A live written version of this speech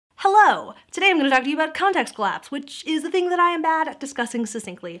So, today I'm going to talk to you about context collapse, which is the thing that I am bad at discussing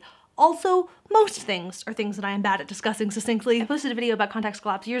succinctly. Also, most things are things that I am bad at discussing succinctly. I posted a video about context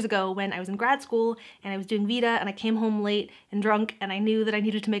collapse years ago when I was in grad school and I was doing Vita and I came home late and drunk and I knew that I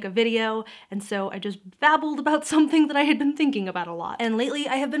needed to make a video, and so I just babbled about something that I had been thinking about a lot. And lately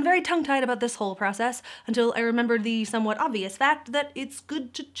I have been very tongue-tied about this whole process until I remembered the somewhat obvious fact that it's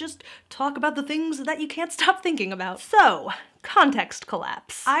good to just talk about the things that you can't stop thinking about. So, context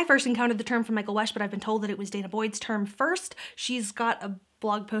collapse. I first encountered the term from Michael Wesch, but I've been told that it was Dana Boyd's term first. She's got a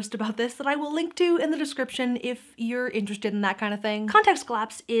blog post about this that I will link to in the description if you're interested in that kind of thing. Context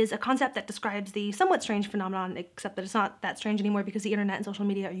collapse is a concept that describes the somewhat strange phenomenon, except that it's not that strange anymore because the internet and social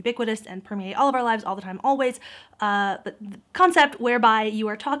media are ubiquitous and permeate all of our lives all the time, always. But the concept whereby you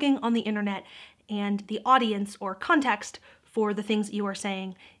are talking on the internet and the audience or context for the things you are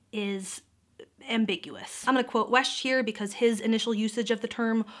saying is ambiguous. I'm gonna quote Wesch here because his initial usage of the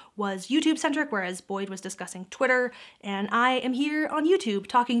term was YouTube-centric, whereas Boyd was discussing Twitter, and I am here on YouTube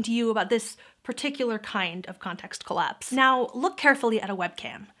talking to you about this particular kind of context collapse. Now, look carefully at a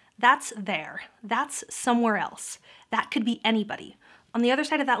webcam. That's there. That's somewhere else. That could be anybody. On the other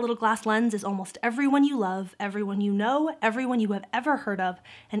side of that little glass lens is almost everyone you love, everyone you know, everyone you have ever heard of,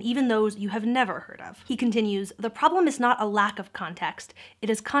 and even those you have never heard of. He continues, the problem is not a lack of context, it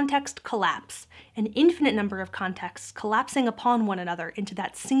is context collapse, an infinite number of contexts collapsing upon one another into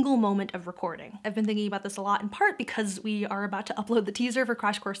that single moment of recording. I've been thinking about this a lot in part because we are about to upload the teaser for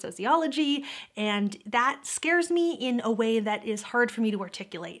Crash Course Sociology, and that scares me in a way that is hard for me to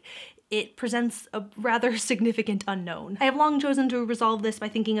articulate. It presents a rather significant unknown. I have long chosen to resolve this by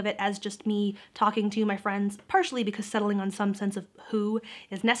thinking of it as just me talking to my friends, partially because settling on some sense of who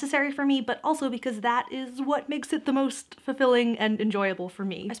is necessary for me, but also because that is what makes it the most fulfilling and enjoyable for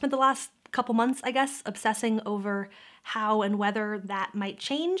me. I spent the last couple months, I guess, obsessing over how and whether that might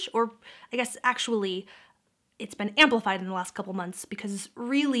change, or I guess actually it's been amplified in the last couple months because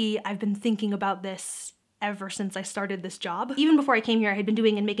really I've been thinking about this ever since I started this job. Even before I came here, I had been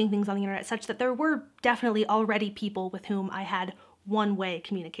doing and making things on the internet such that there were definitely already people with whom I had one-way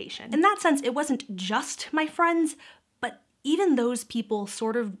communication. In that sense, it wasn't just my friends, but even those people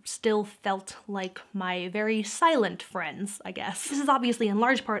sort of still felt like my very silent friends, I guess. This is obviously in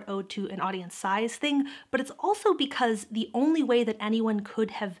large part owed to an audience size thing, but it's also because the only way that anyone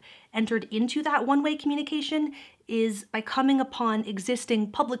could have entered into that one-way communication is by coming upon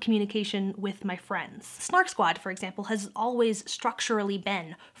existing public communication with my friends. SNARK Squad, for example, has always structurally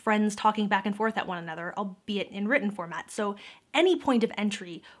been friends talking back and forth at one another, albeit in written format, so any point of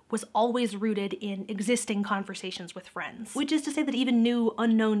entry was always rooted in existing conversations with friends. Which is to say that even new,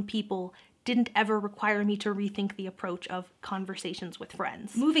 unknown people didn't ever require me to rethink the approach of conversations with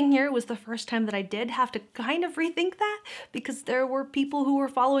friends. Moving here was the first time that I did have to kind of rethink that, because there were people who were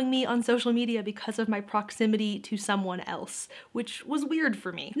following me on social media because of my proximity to someone else, which was weird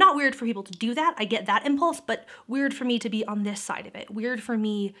for me. Not weird for people to do that, I get that impulse, but weird for me to be on this side of it. Weird for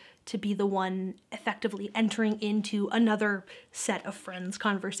me to be the one effectively entering into another set of friends'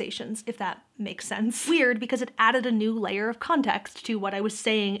 conversations, if that makes sense. Weird because it added a new layer of context to what I was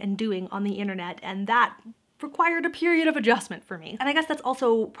saying and doing on the internet, and that required a period of adjustment for me. And I guess that's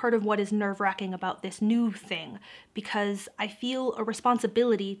also part of what is nerve-wracking about this new thing, because I feel a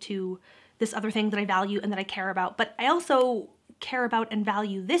responsibility to this other thing that I value and that I care about, but I also care about and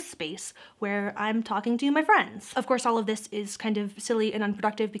value this space where I'm talking to my friends. Of course, all of this is kind of silly and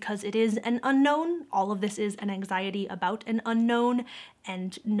unproductive because it is an unknown. All of this is an anxiety about an unknown,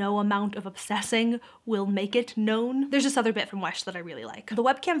 and no amount of obsessing will make it known. There's this other bit from Wesch that I really like. The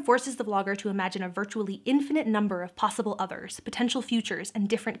webcam forces the vlogger to imagine a virtually infinite number of possible others, potential futures, and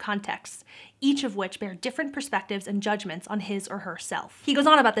different contexts, each of which bear different perspectives and judgments on his or herself. He goes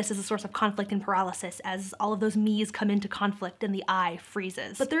on about this as a source of conflict and paralysis, as all of those me's come into conflict and the I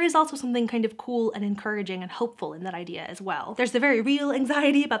freezes. But there is also something kind of cool and encouraging and hopeful in that idea as well. There's the very real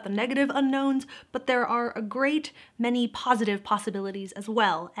anxiety about the negative unknowns, but there are a great many positive possibilities as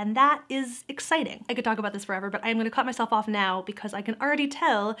well, and that is exciting. I could talk about this forever, but I'm gonna cut myself off now because I can already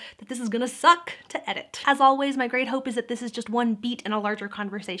tell that this is gonna suck to edit. As always, my great hope is that this is just one beat in a larger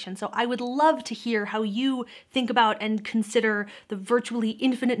conversation, so I would love to hear how you think about and consider the virtually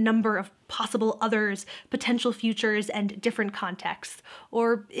infinite number of possible others, potential futures, and different contexts,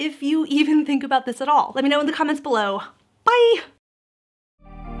 or if you even think about this at all. Let me know in the comments below. Bye!